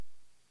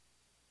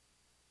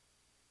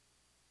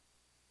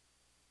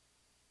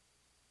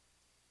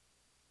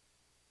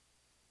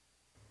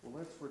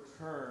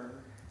turn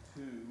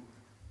to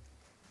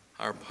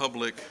our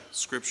public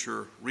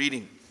scripture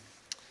reading,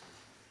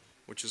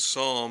 which is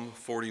Psalm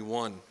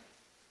 41.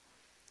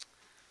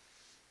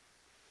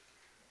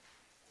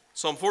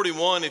 Psalm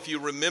 41, if you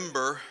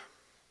remember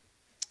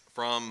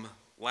from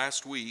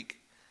last week,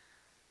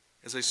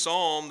 is a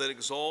psalm that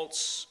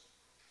exalts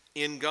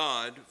in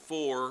God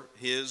for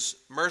his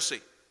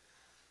mercy.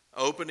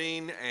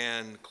 Opening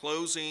and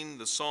closing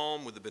the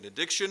psalm with a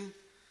benediction,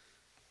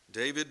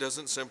 David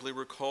doesn't simply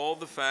recall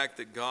the fact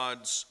that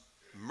God's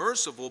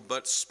merciful,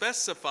 but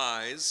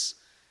specifies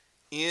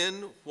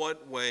in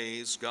what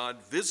ways God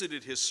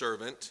visited his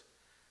servant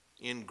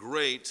in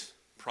great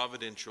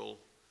providential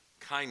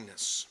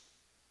kindness.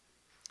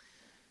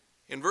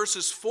 In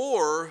verses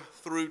 4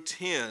 through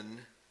 10,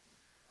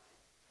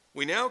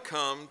 we now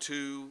come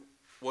to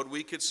what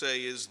we could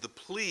say is the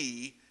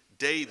plea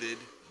David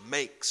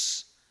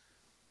makes.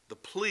 The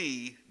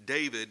plea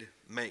David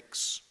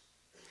makes.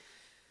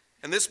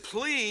 And this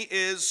plea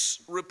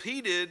is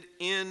repeated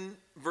in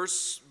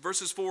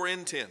verses 4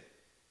 and 10.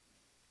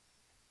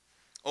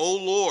 O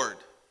Lord,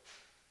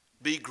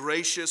 be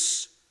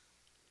gracious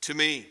to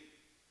me.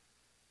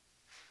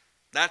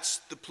 That's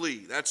the plea.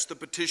 That's the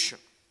petition.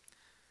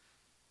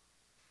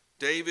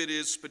 David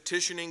is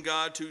petitioning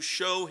God to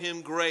show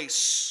him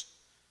grace.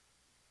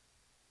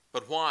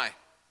 But why?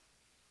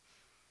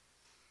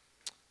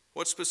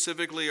 What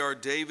specifically are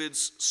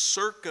David's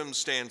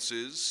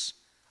circumstances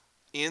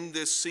in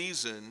this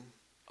season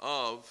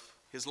of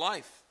his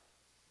life?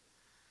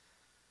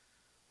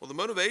 Well, the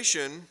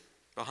motivation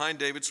behind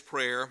David's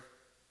prayer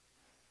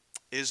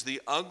is the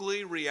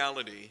ugly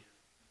reality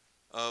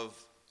of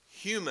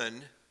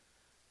human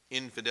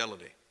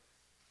infidelity.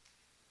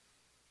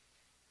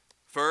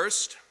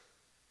 First,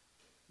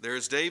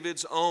 there's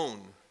David's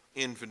own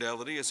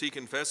infidelity, as he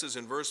confesses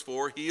in verse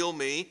 4, "Heal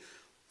me,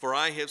 for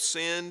I have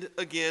sinned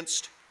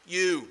against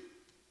you."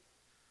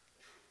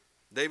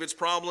 David's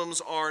problems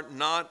are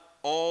not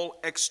all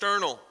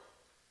external,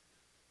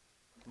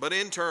 but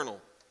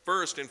internal.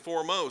 First and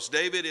foremost,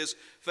 David is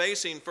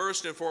facing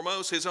first and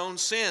foremost his own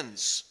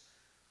sins.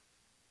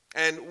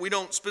 And we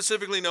don't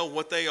specifically know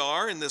what they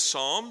are in this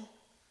psalm.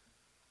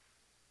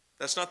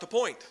 That's not the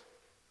point.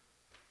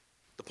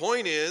 The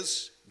point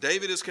is,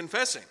 David is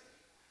confessing.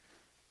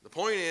 The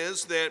point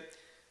is that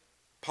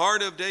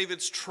part of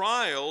David's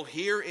trial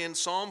here in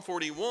Psalm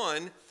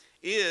 41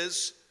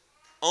 is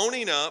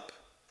owning up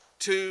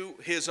to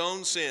his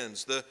own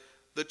sins, the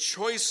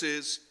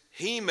choices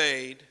he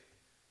made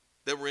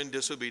that were in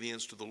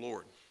disobedience to the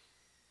Lord.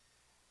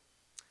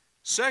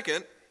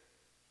 Second,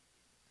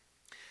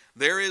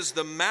 there is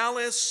the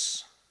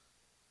malice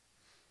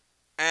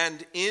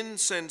and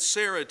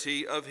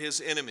insincerity of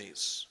his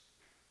enemies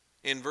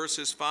in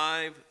verses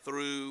 5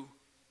 through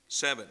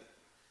 7.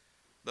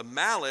 The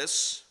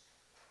malice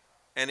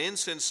and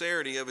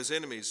insincerity of his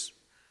enemies.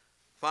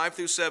 5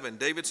 through 7.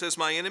 David says,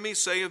 "My enemies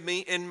say of me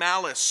in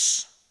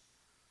malice,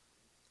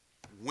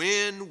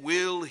 when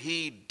will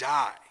he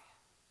die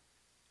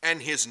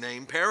and his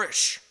name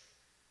perish?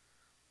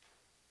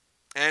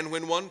 And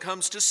when one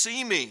comes to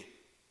see me,"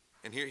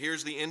 and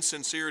here's the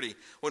insincerity,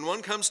 "when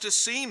one comes to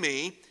see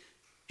me,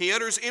 he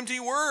utters empty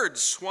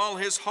words while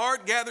his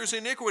heart gathers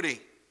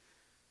iniquity.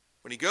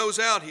 When he goes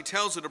out, he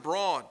tells it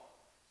abroad.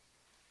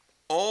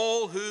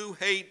 All who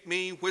hate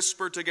me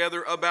whisper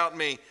together about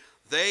me.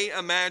 They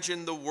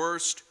imagine the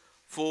worst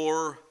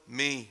for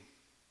me."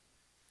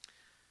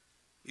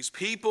 These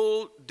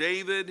people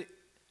David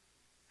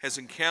has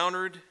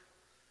encountered,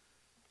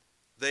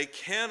 they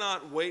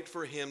cannot wait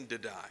for him to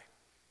die.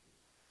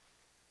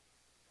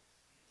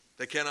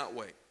 They cannot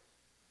wait.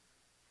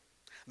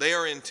 They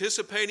are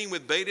anticipating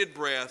with bated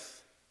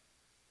breath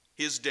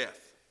his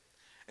death.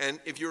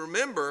 And if you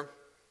remember,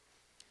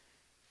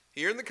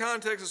 here in the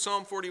context of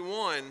Psalm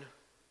 41,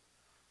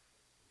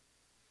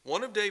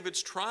 one of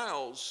David's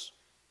trials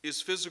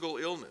is physical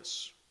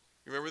illness.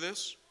 You remember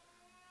this?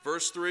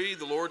 Verse 3,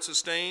 the Lord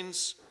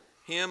sustains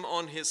him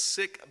on his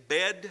sick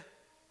bed.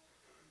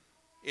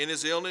 In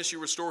his illness, you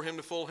restore him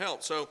to full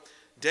health. So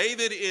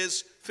David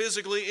is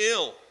physically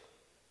ill.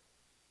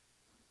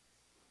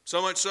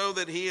 So much so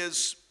that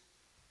he's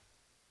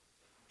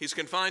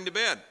confined to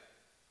bed.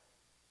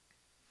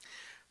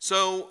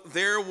 So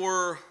there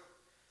were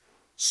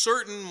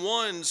certain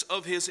ones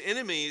of his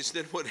enemies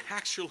that would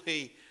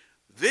actually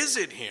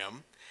visit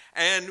him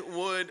and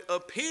would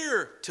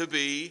appear to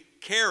be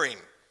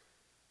caring.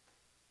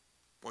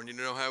 Wanting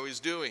to know how he's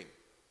doing.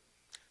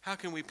 How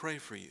can we pray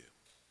for you?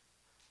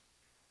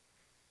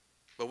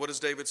 But what does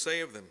David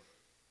say of them?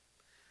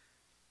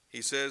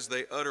 He says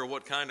they utter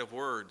what kind of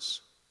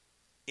words?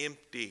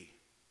 Empty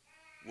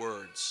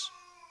words.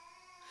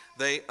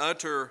 They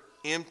utter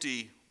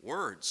empty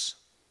words.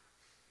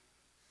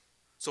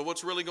 So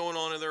what's really going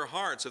on in their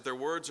hearts? If their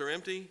words are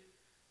empty,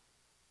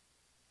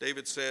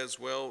 David says,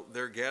 well,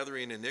 they're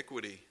gathering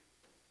iniquity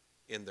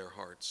in their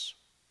hearts.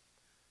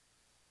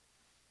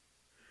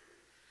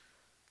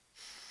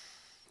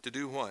 To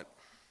do what?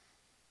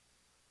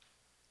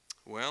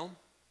 Well,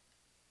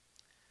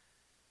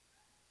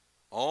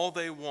 all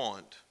they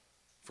want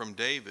from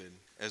David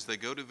as they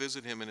go to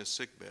visit him in his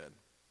sickbed,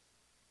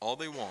 all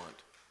they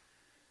want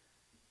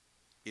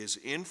is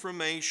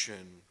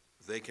information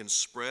they can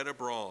spread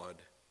abroad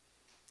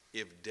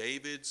if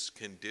David's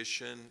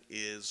condition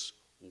is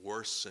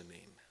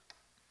worsening.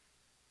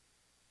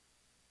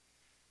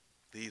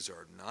 These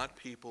are not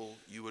people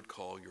you would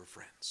call your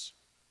friends.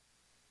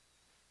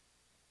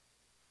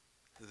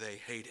 They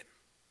hate him.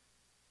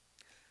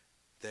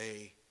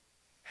 They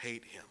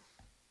hate him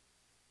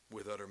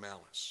with utter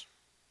malice.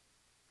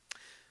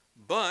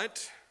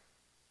 But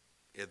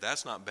if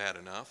that's not bad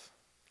enough,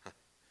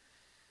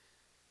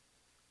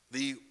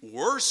 the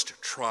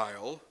worst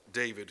trial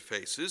David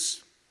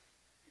faces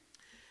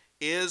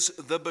is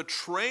the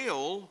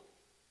betrayal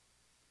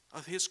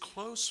of his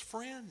close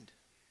friend.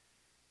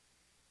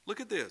 Look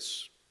at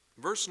this,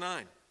 verse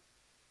 9.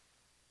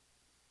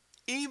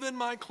 Even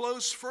my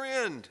close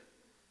friend,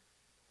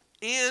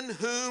 in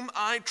whom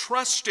I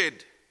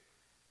trusted,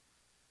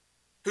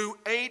 who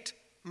ate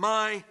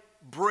my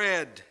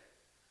bread.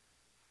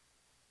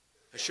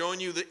 Showing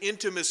you the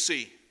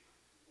intimacy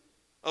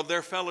of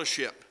their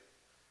fellowship.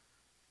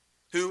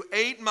 Who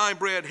ate my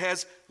bread,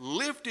 has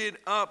lifted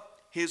up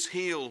his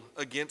heel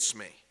against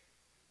me.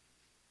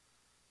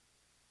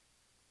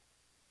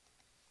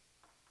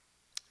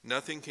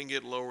 Nothing can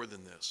get lower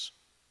than this.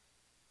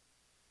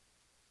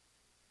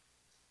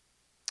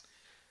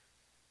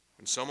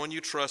 When someone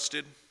you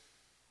trusted,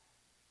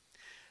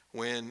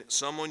 when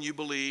someone you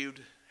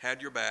believed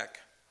had your back,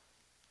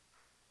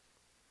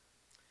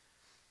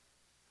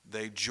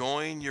 they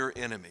join your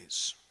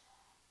enemies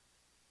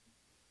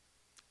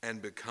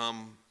and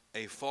become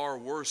a far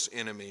worse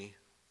enemy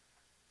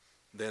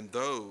than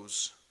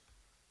those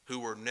who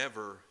were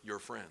never your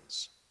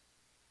friends.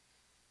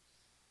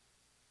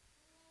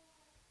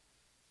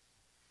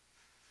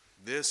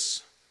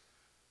 This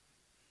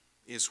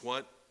is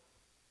what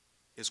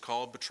is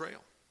called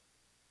betrayal.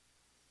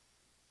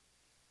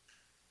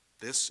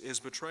 This is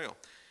betrayal.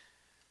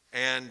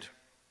 And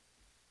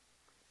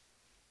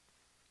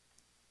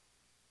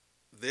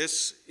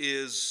this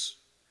is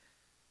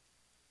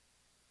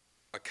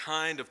a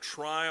kind of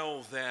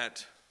trial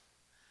that,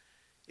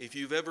 if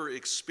you've ever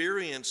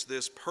experienced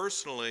this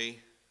personally,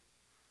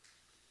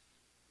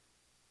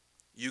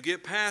 you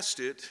get past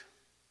it,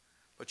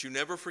 but you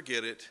never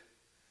forget it,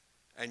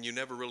 and you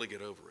never really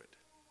get over it.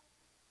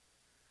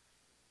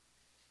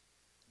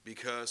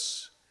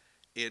 Because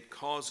it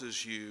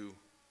causes you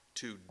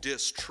to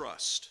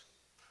distrust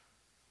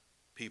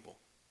people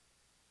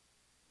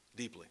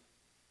deeply.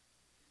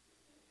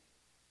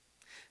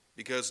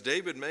 Because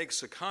David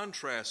makes a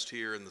contrast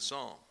here in the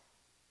psalm.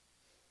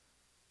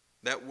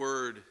 That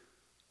word,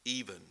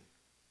 even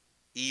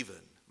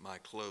my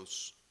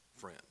close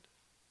friend.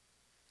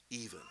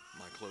 Even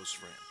my close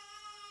friend.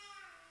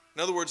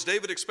 In other words,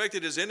 David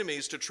expected his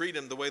enemies to treat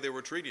him the way they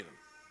were treating him.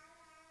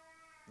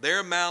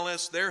 Their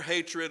malice, their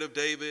hatred of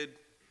David,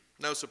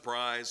 no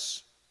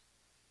surprise.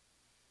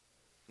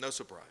 No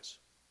surprise.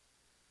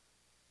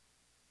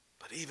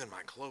 But even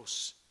my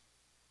close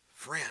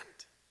friend.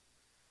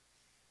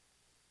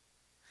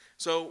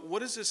 So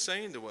what is this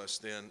saying to us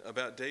then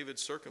about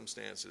David's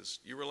circumstances?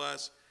 You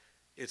realize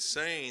it's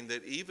saying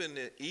that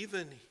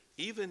even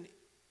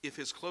if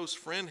his close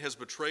friend has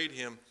betrayed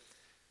him,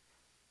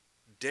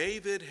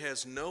 David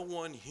has no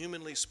one,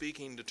 humanly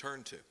speaking, to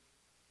turn to.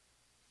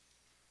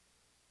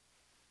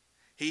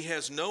 He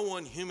has no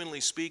one, humanly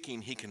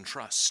speaking, he can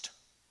trust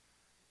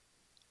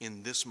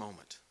in this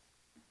moment.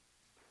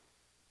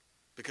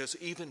 Because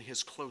even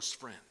his close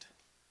friend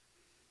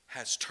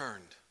has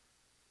turned.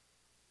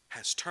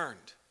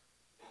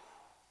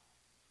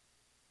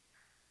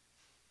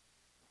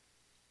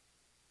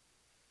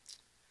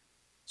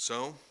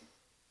 So,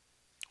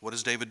 what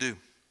does David do?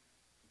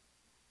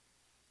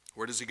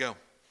 Where does he go?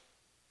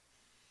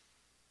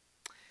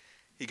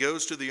 He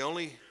goes to the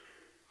only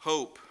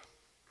hope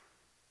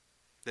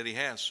that he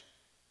has.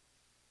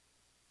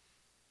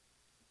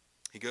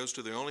 He goes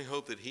to the only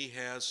hope that he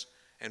has,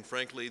 and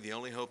frankly, the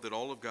only hope that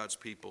all of God's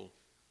people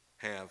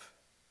have.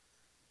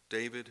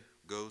 David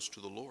goes to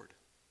the Lord.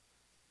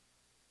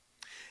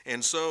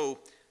 And so,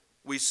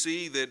 we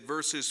see that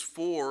verses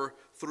 4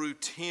 through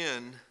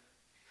 10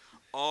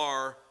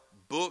 are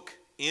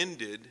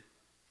book-ended.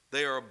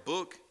 They are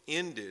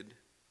book-ended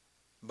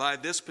by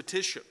this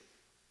petition.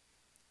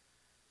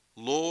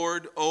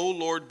 Lord, O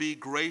Lord, be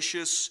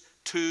gracious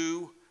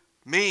to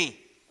me.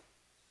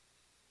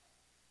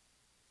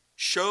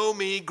 Show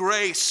me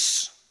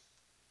grace.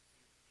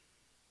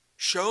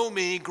 Show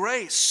me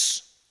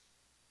grace.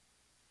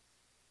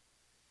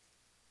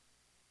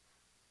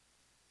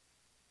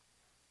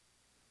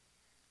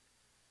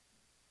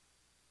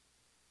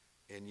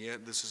 And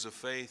yet this is a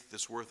faith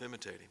that's worth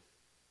imitating.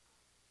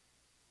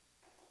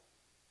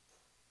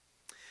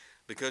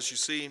 Because you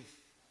see,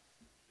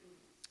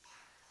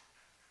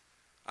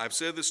 I've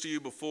said this to you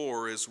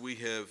before as we've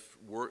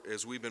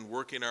been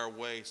working our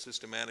way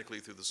systematically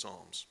through the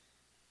Psalms.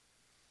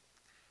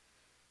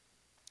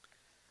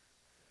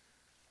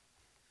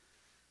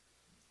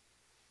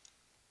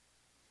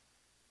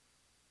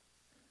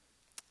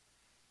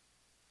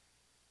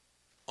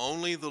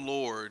 Only the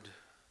Lord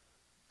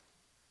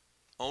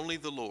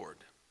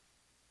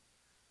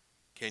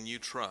can you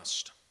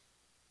trust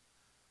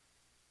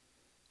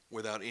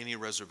without any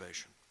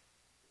reservation.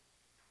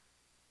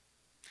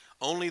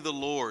 Only the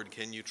Lord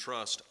can you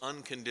trust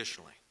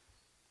unconditionally.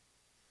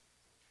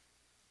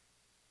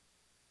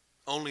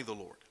 Only the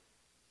Lord.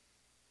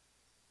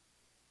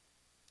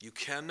 You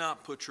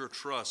cannot put your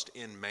trust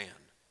in man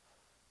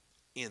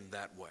in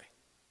that way.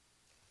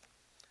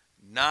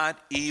 Not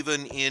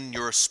even in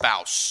your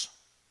spouse,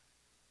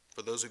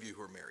 for those of you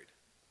who are married.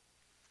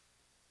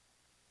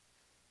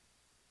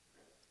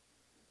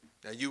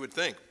 Now you would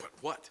think, but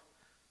what?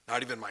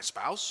 Not even my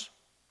spouse?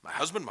 My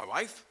husband, my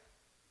wife?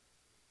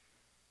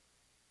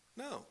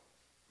 No,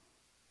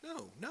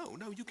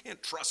 you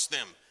can't trust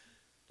them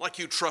like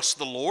you trust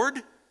the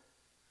Lord.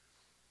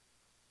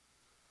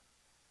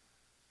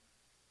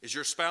 Is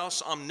your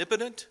spouse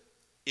omnipotent,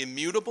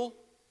 immutable?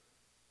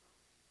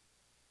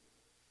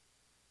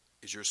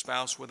 Is your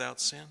spouse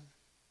without sin?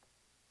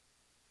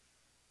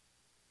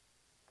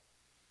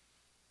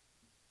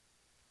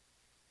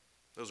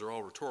 Those are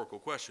all rhetorical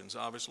questions,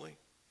 obviously.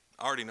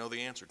 I already know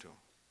the answer to them.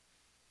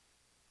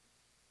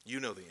 You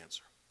know the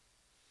answer.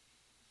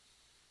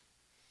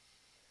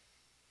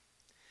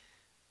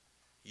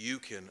 You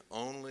can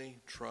only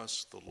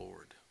trust the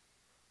Lord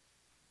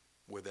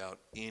without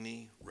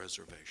any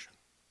reservation.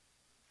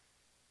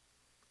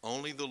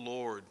 Only the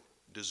Lord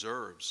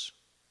deserves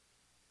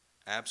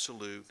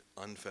absolute,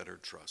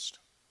 unfettered trust.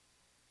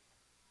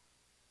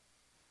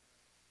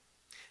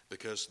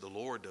 Because the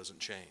Lord doesn't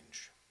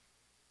change.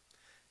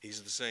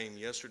 He's the same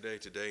yesterday,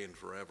 today, and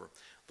forever.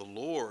 The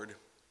Lord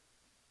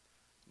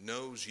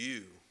knows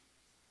you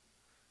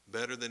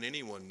better than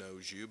anyone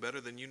knows you, better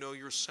than you know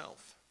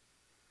yourself.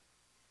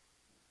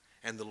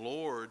 And the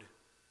Lord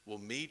will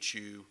meet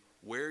you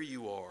where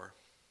you are,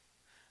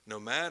 no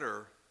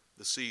matter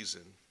the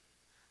season,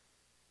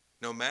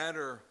 no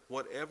matter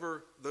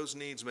whatever those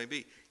needs may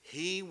be.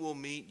 He will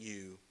meet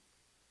you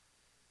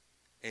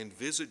and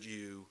visit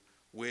you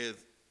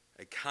with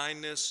a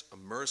kindness, a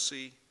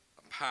mercy,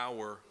 a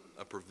power,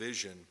 a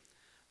provision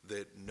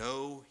that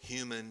no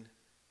human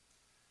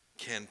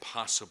can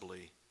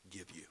possibly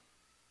give you.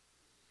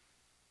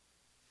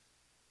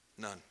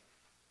 None.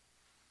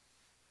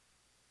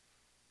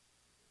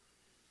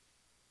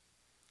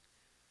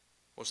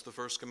 What's the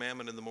first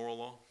commandment in the moral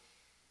law?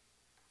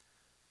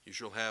 You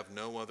shall have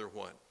no other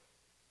what?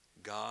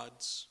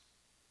 Gods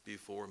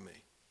before me.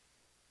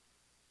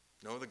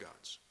 No other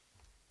gods.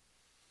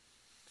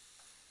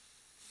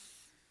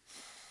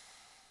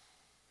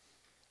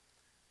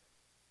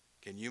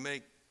 Can you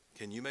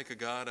make a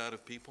God out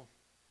of people?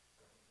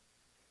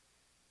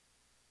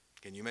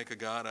 Can you make a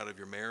God out of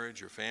your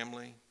marriage, your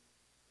family,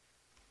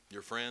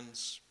 your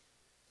friends?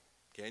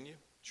 Can you?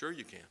 Sure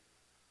you can.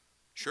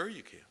 Sure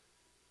you can.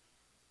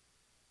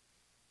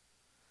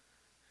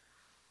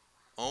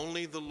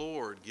 Only the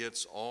Lord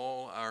gets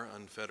all our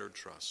unfettered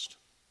trust.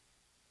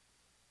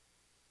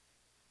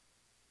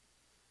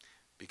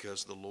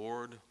 Because the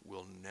Lord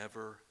will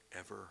never,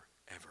 ever,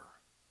 ever.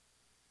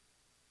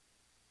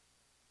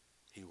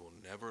 He will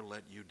never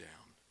let you down.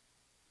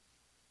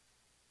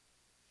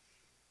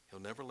 He'll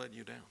never let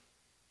you down.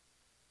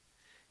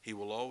 He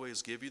will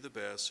always give you the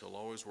best. He'll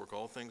always work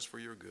all things for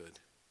your good.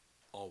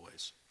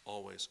 Always,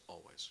 always,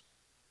 always.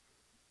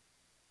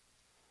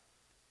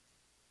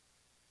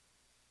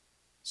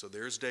 So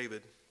there's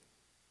David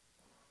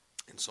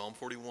in Psalm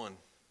 41.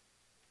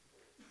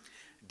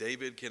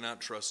 David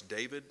cannot trust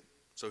David,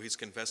 so he's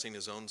confessing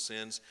his own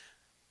sins.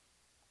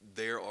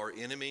 There are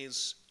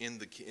enemies in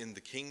the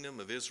kingdom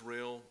of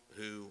Israel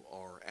who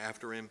are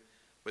after him,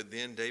 but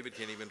then David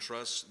can't even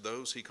trust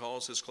those he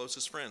calls his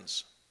closest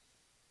friends.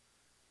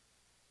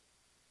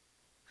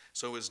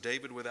 So is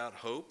David without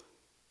hope?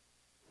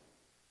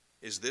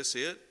 Is this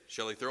it?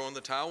 Shall he throw in the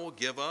towel,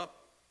 give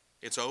up?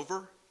 It's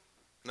over?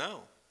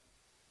 No.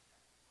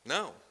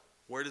 No.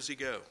 Where does he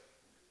go?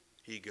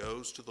 He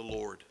goes to the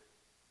Lord.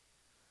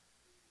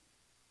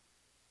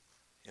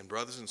 And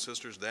brothers and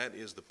sisters, that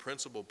is the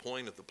principal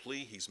point of the plea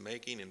he's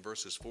making in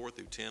verses 4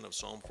 through 10 of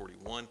Psalm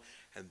 41,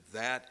 and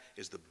that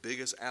is the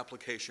biggest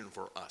application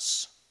for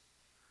us.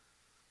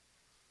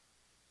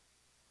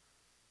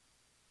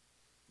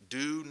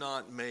 Do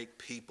not make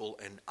people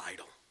an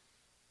idol.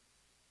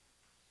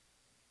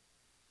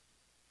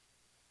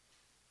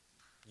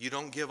 You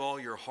don't give all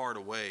your heart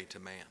away to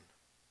man.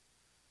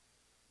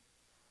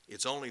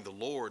 It's only the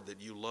Lord that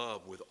you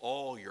love with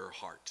all your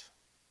heart.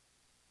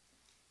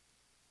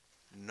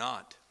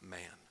 Not man.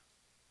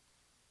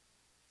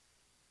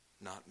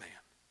 Not man.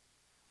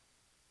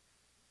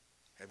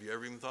 Have you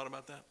ever even thought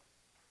about that?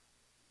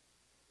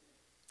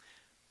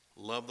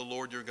 Love the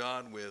Lord your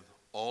God with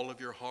all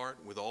of your heart,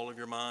 with all of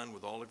your mind,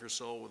 with all of your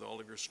soul, with all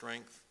of your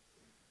strength.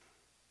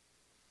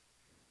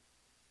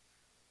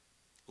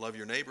 Love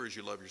your neighbor as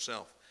you love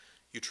yourself.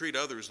 You treat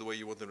others the way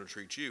you want them to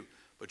treat you,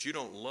 but you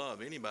don't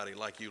love anybody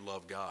like you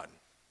love God.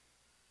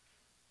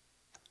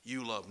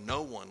 You love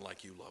no one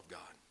like you love God.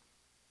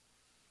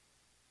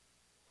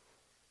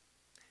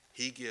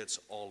 He gets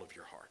all of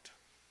your heart,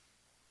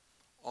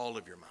 all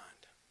of your mind,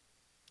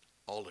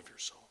 all of your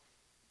soul,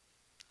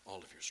 all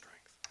of your strength.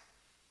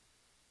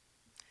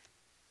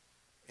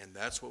 And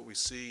that's what we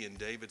see in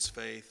David's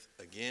faith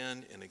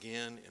again and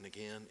again and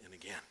again and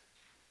again.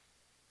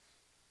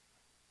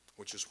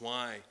 Which is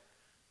why,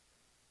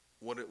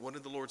 what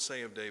did the Lord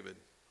say of David?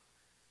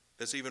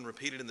 That's even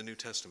repeated in the New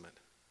Testament.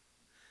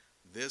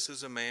 This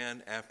is a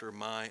man after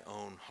my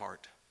own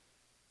heart.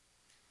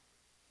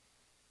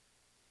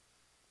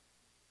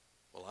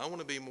 Well, I want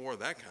to be more of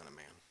that kind of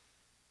man.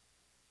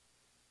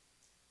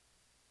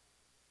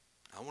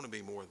 I want to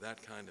be more of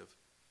that kind of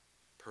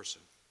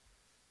person.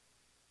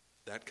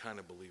 That kind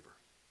of believer.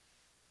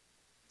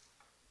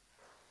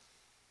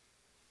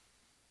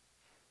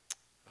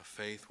 A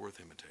faith worth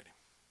imitating.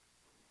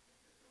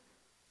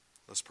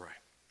 Let's pray.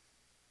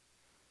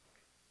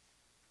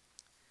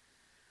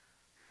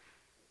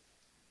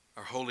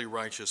 Our holy,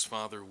 righteous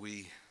Father,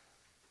 we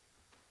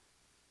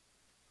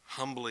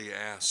humbly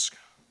ask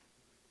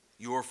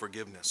your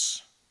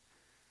forgiveness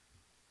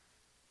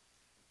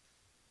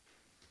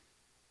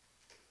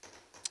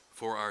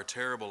for our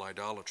terrible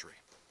idolatry.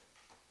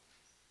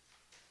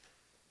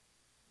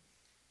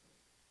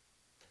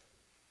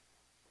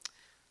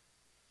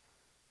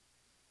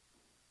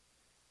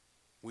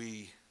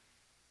 We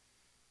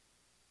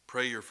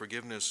pray your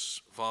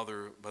forgiveness,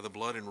 Father, by the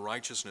blood and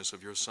righteousness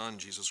of your Son,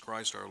 Jesus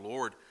Christ our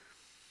Lord,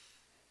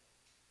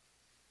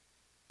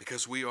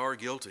 because we are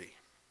guilty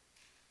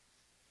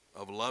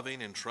of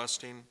loving and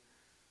trusting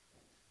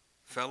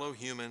fellow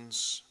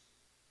humans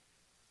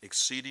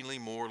exceedingly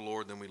more,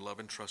 Lord, than we love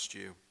and trust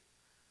you.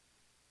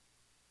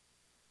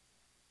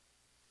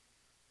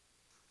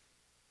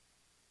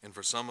 And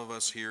for some of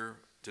us here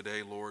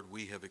today, Lord,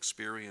 we have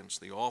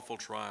experienced the awful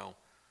trial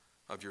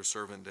of your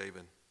servant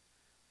David,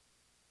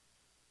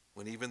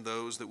 when even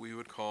those that we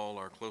would call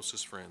our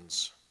closest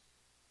friends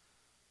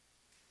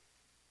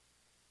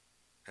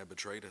have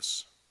betrayed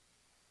us,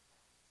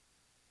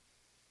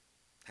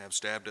 have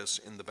stabbed us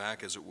in the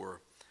back, as it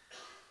were,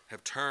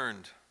 have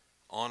turned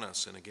on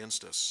us and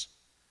against us.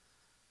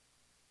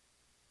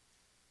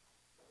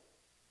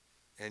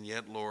 And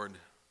yet, Lord,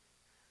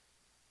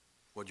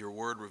 what your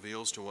word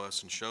reveals to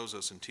us and shows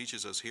us and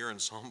teaches us here in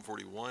Psalm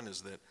 41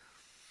 is that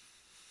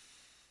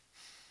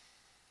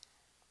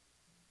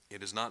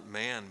it is not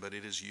man, but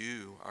it is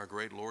you, our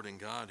great Lord and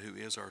God, who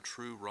is our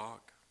true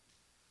rock.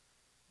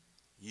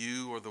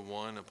 You are the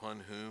one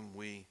upon whom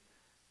we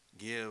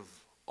give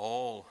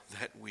all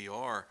that we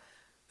are,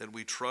 that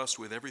we trust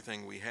with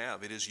everything we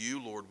have. It is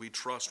you, Lord, we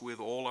trust with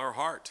all our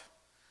heart.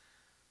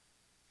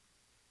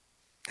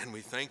 And we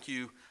thank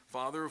you,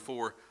 Father,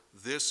 for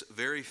this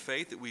very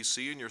faith that we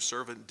see in your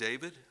servant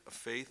David, a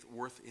faith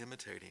worth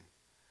imitating.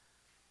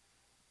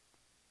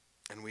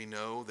 And we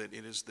know that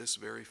it is this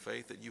very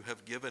faith that you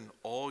have given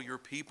all your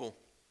people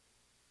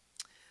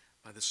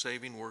by the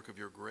saving work of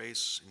your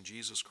grace in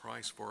Jesus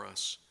Christ for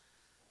us.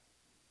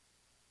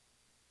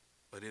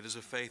 But it is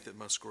a faith that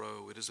must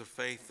grow. It is a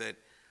faith that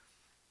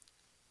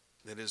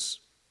is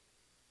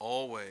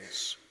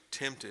always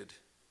tempted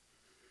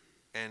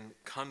and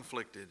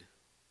conflicted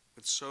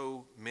with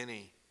so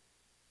many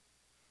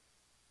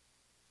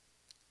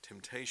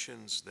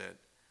temptations that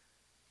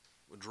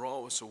would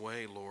draw us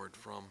away, Lord,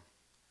 from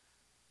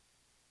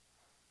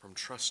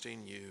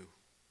trusting you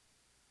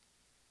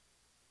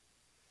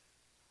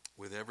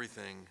with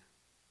everything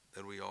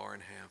that we are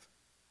and have.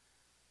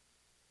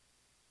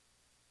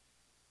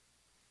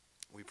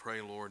 We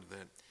pray, Lord,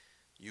 that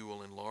you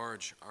will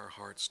enlarge our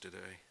hearts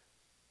today,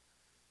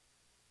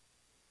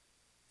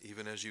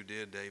 even as you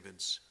did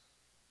David's.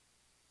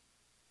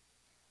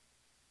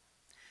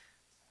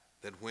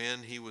 That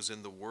when he was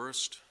in the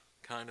worst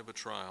kind of a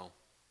trial,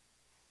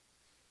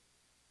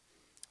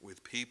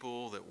 with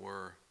people that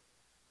were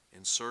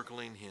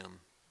encircling him,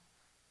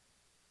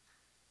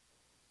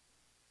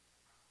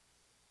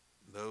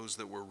 those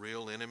that were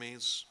real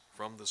enemies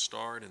from the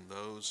start and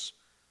those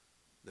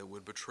that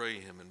would betray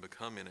him and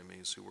become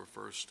enemies who were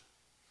first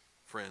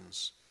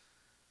friends,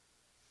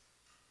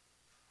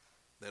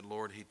 that,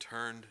 Lord, he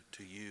turned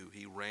to you,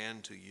 he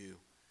ran to you,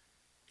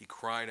 he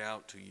cried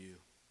out to you.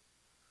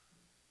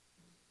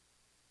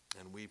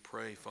 And we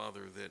pray,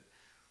 Father, that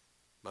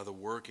by the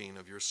working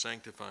of your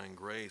sanctifying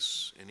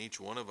grace in each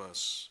one of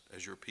us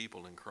as your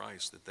people in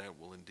Christ, that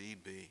will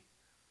indeed be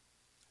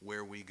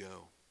where we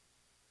go,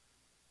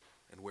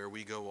 and where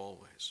we go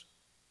always,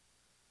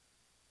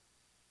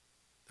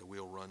 that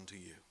we'll run to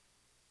you.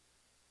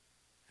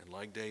 And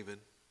like David,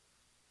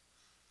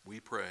 we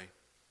pray,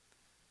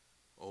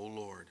 O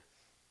Lord,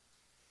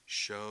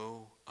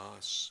 show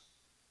us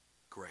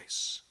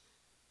grace.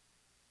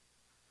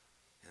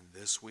 And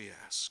this we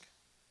ask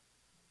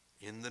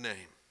in the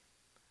name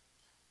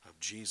of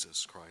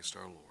Jesus Christ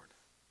our Lord.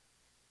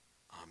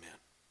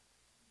 Amen.